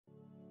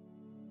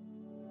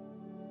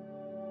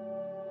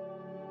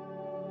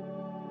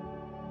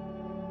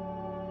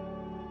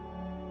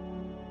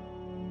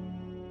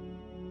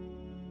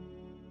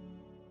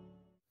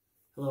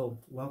Hello,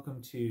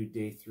 welcome to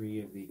day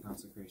 3 of the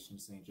Consecration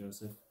of St.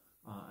 Joseph.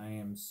 I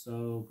am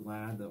so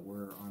glad that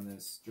we're on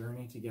this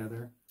journey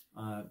together.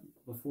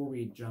 Before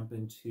we jump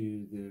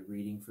into the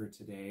reading for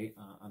today,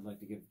 I'd like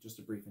to give just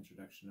a brief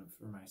introduction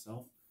for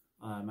myself.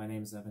 My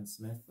name is Evan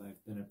Smith.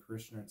 I've been a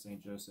parishioner at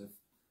St. Joseph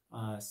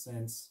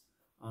since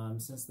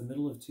the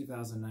middle of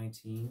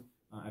 2019.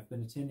 I've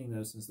been attending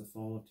those since the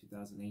fall of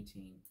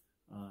 2018.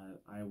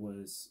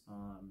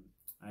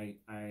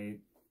 I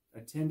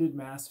attended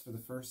Mass for the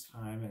first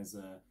time as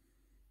a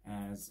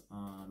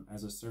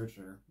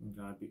searcher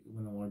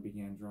when the Lord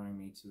began drawing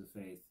me to the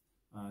faith.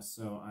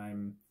 So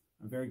I'm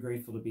very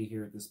grateful to be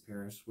here at this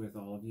parish with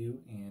all of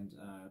you and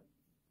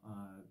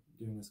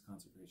doing this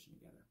consecration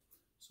together.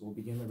 So we'll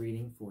begin the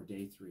reading for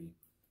day 3,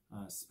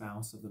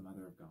 Spouse of the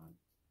Mother of God.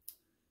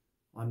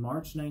 On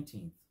March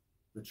 19th,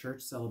 the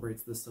Church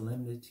celebrates the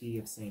solemnity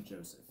of St.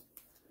 Joseph,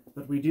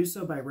 but we do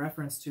so by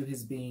reference to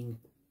his being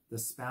the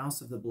spouse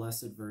of the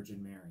Blessed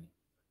Virgin Mary.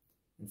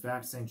 In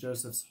fact, St.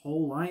 Joseph's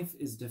whole life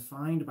is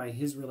defined by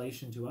his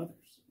relation to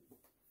others.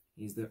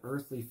 He's the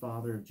earthly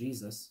father of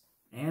Jesus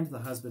and the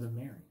husband of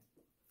Mary.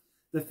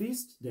 The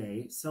feast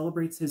day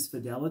celebrates his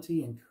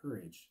fidelity and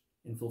courage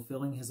in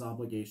fulfilling his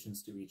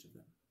obligations to each of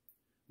them.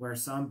 Where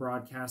some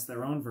broadcast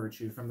their own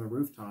virtue from the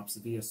rooftops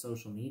via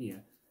social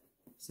media,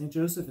 St.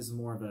 Joseph is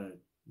more of a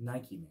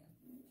Nike man.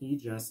 He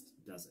just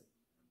does it.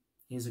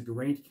 He is a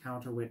great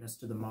counter-witness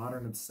to the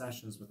modern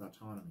obsessions with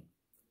autonomy.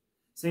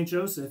 St.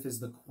 Joseph is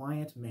the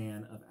quiet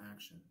man of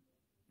action,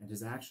 and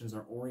his actions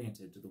are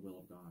oriented to the will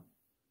of God.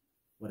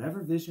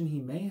 Whatever vision he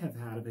may have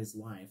had of his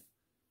life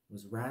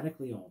was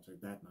radically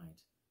altered that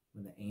night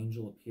when the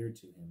angel appeared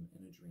to him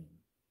in a dream.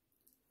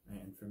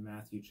 And from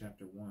Matthew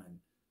chapter 1,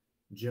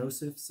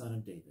 Joseph, son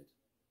of David,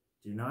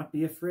 do not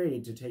be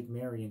afraid to take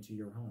Mary into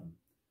your home,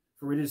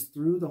 for it is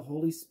through the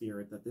Holy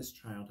Spirit that this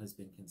child has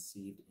been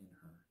conceived in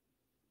her.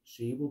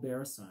 She will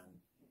bear a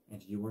son,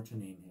 and you are to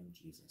name him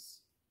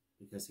Jesus,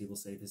 because he will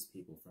save his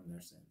people from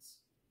their sins.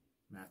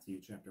 Matthew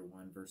chapter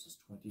 1, verses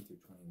 20 through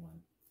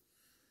 21.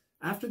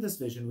 After this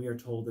vision, we are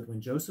told that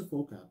when Joseph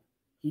woke up,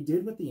 he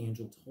did what the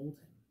angel told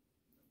him.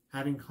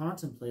 Having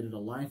contemplated a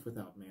life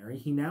without Mary,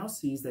 he now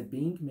sees that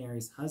being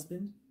Mary's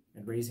husband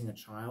and raising a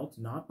child,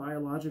 not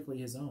biologically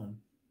his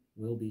own,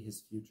 will be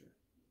his future.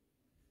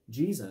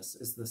 Jesus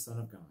is the Son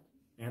of God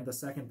and the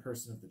second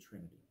person of the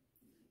Trinity.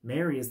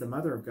 Mary is the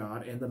Mother of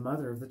God and the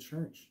Mother of the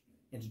Church,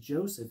 and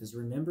Joseph is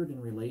remembered in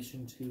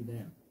relation to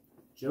them.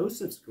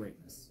 Joseph's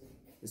greatness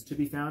is to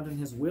be found in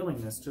his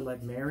willingness to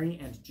let Mary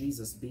and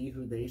Jesus be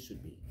who they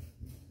should be.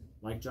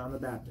 Like John the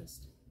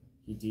Baptist,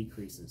 he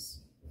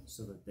decreases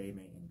so that they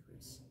may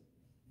increase.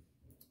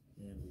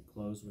 And we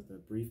close with a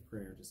brief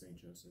prayer to St.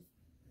 Joseph.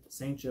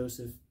 St.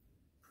 Joseph,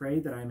 pray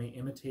that I may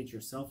imitate your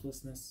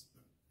selflessness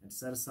and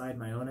set aside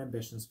my own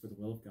ambitions for the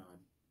will of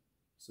God,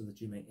 so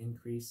that you may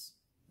increase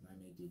and I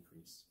may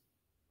decrease.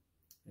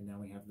 And now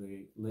we have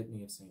the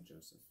litany of St.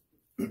 Joseph.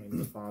 In the name of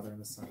the Father, and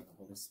the Son, and the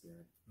Holy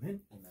Spirit.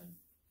 Amen. Amen.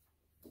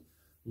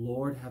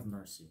 Lord, have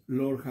mercy.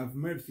 Lord, have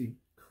mercy.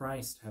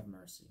 Christ, have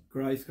mercy.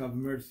 Christ, have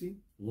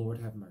mercy. Lord,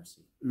 have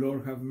mercy.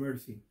 Lord, have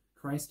mercy.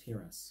 Christ,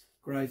 hear us.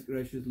 Christ,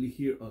 graciously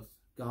hear us.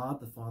 God,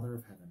 the Father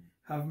of heaven.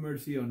 Have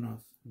mercy on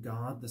us.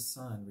 God, the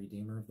Son,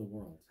 Redeemer of the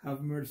world.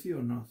 Have mercy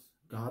on us.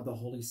 God, the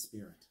Holy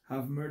Spirit.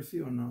 Have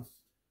mercy on us.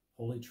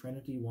 Holy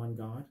Trinity, one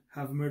God.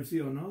 Have mercy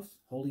on us.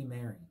 Holy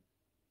Mary.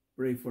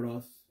 Pray for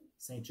us.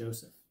 Saint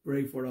Joseph.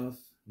 Pray for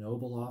us.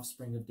 Noble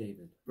offspring of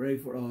David. Pray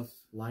for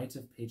us. Light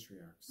of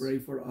patriarchs. Pray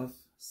for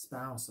us.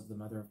 Spouse of the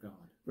Mother of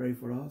God. Pray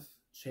for us.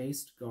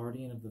 Chaste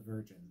guardian of the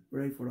Virgin.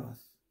 Pray for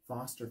us.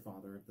 Foster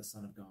father of the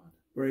Son of God.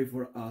 Pray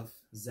for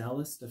us.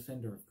 Zealous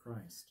defender of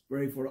Christ.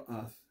 Pray for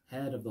us.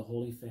 Head of the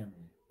Holy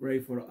Family. Pray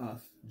for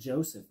us.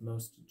 Joseph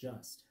most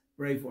just.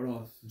 Pray for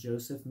us.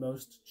 Joseph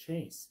most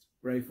chaste.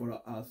 Pray for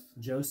us.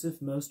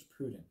 Joseph most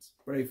prudent.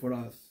 Pray for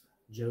us.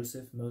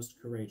 Joseph most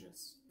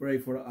courageous. Pray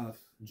for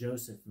us.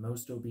 Joseph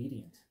most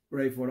obedient.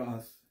 Pray for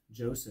us.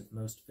 Joseph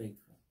most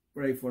faithful.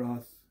 Pray for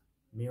us.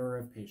 Mirror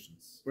of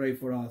patience. Pray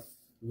for us.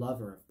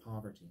 Lover of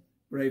poverty.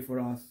 Pray for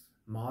us.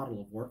 Model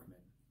of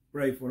workmen.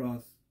 Pray for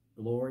us.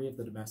 Glory of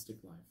the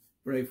domestic life.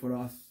 Pray for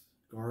us.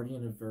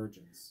 Guardian of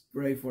virgins.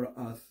 Pray for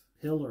us.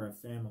 Pillar of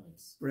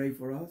families. Pray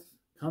for us.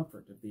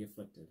 Comfort of the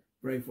afflicted.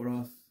 Pray for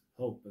us.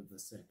 Hope of the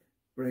sick.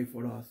 Pray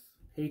for us.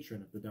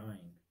 Patron of the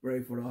dying.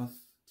 Pray for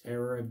us.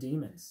 Terror of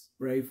demons.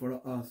 Pray for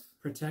us.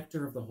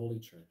 Protector of the Holy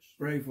Church.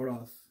 Pray for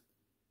us.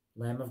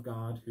 Lamb of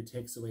God, who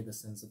takes away the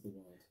sins of the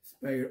world.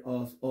 Spare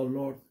us, O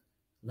Lord.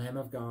 Lamb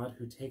of God,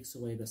 who takes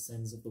away the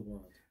sins of the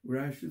world.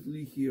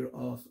 Graciously hear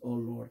us, O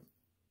Lord.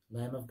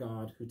 Lamb of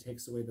God, who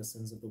takes away the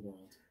sins of the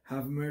world.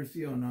 Have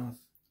mercy on us,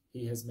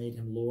 He has made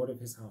him Lord of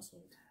his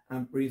household.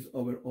 and priest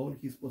over all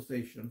his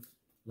possessions.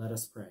 Let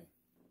us pray.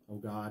 O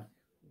God,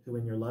 who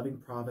in your loving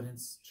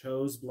providence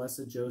chose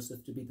blessed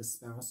Joseph to be the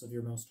spouse of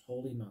your most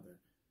holy mother,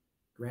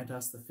 grant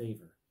us the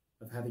favor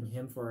of having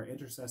him for our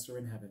intercessor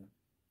in heaven,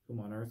 whom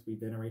on earth we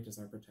venerate as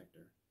our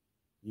protector.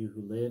 You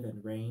who live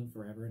and reign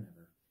forever and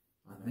ever.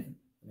 Amen. Amen.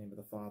 In the name of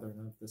the Father,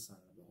 and of the Son,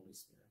 and of the Holy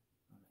Spirit.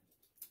 Amen.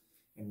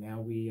 And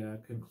now we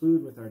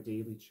conclude with our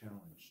daily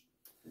challenge.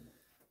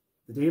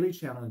 The daily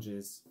challenge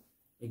is,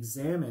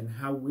 examine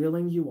how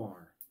willing you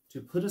are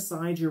to put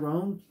aside your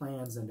own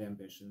plans and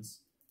ambitions,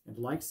 and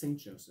like St.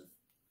 Joseph,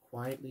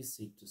 quietly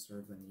seek to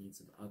serve the needs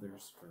of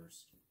others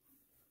first.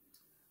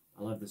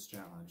 I love this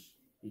challenge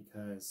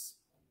because,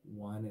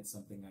 one, it's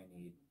something I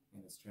need,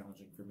 and it's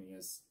challenging for me.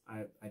 As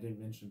I didn't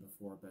mention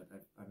before, but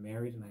I'm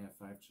married and I have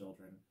 5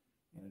 children,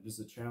 and it is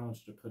a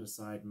challenge to put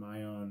aside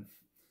my own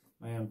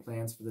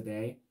plans for the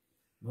day.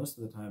 Most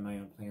of the time, my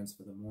own plans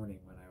for the morning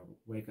when I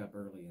wake up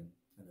early,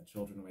 and the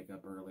children wake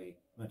up early,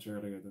 much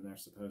earlier than they're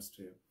supposed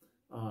to.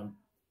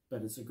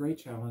 But it's a great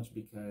challenge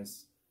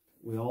because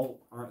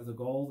the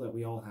goal that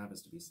we all have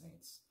is to be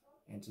saints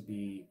and to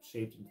be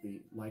shaped into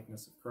the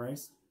likeness of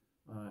Christ.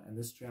 And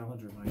this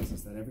challenge reminds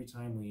us that every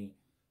time we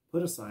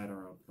put aside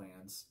our own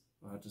plans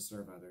to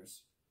serve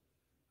others,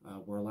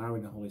 we're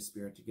allowing the Holy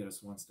Spirit to get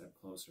us one step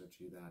closer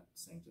to that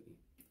sanctity.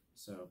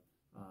 So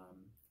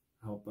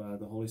I hope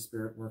the Holy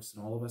Spirit works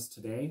in all of us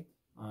today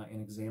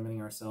in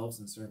examining ourselves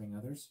and serving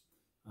others.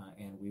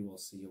 And we will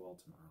see you all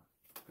tomorrow.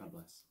 God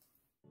bless.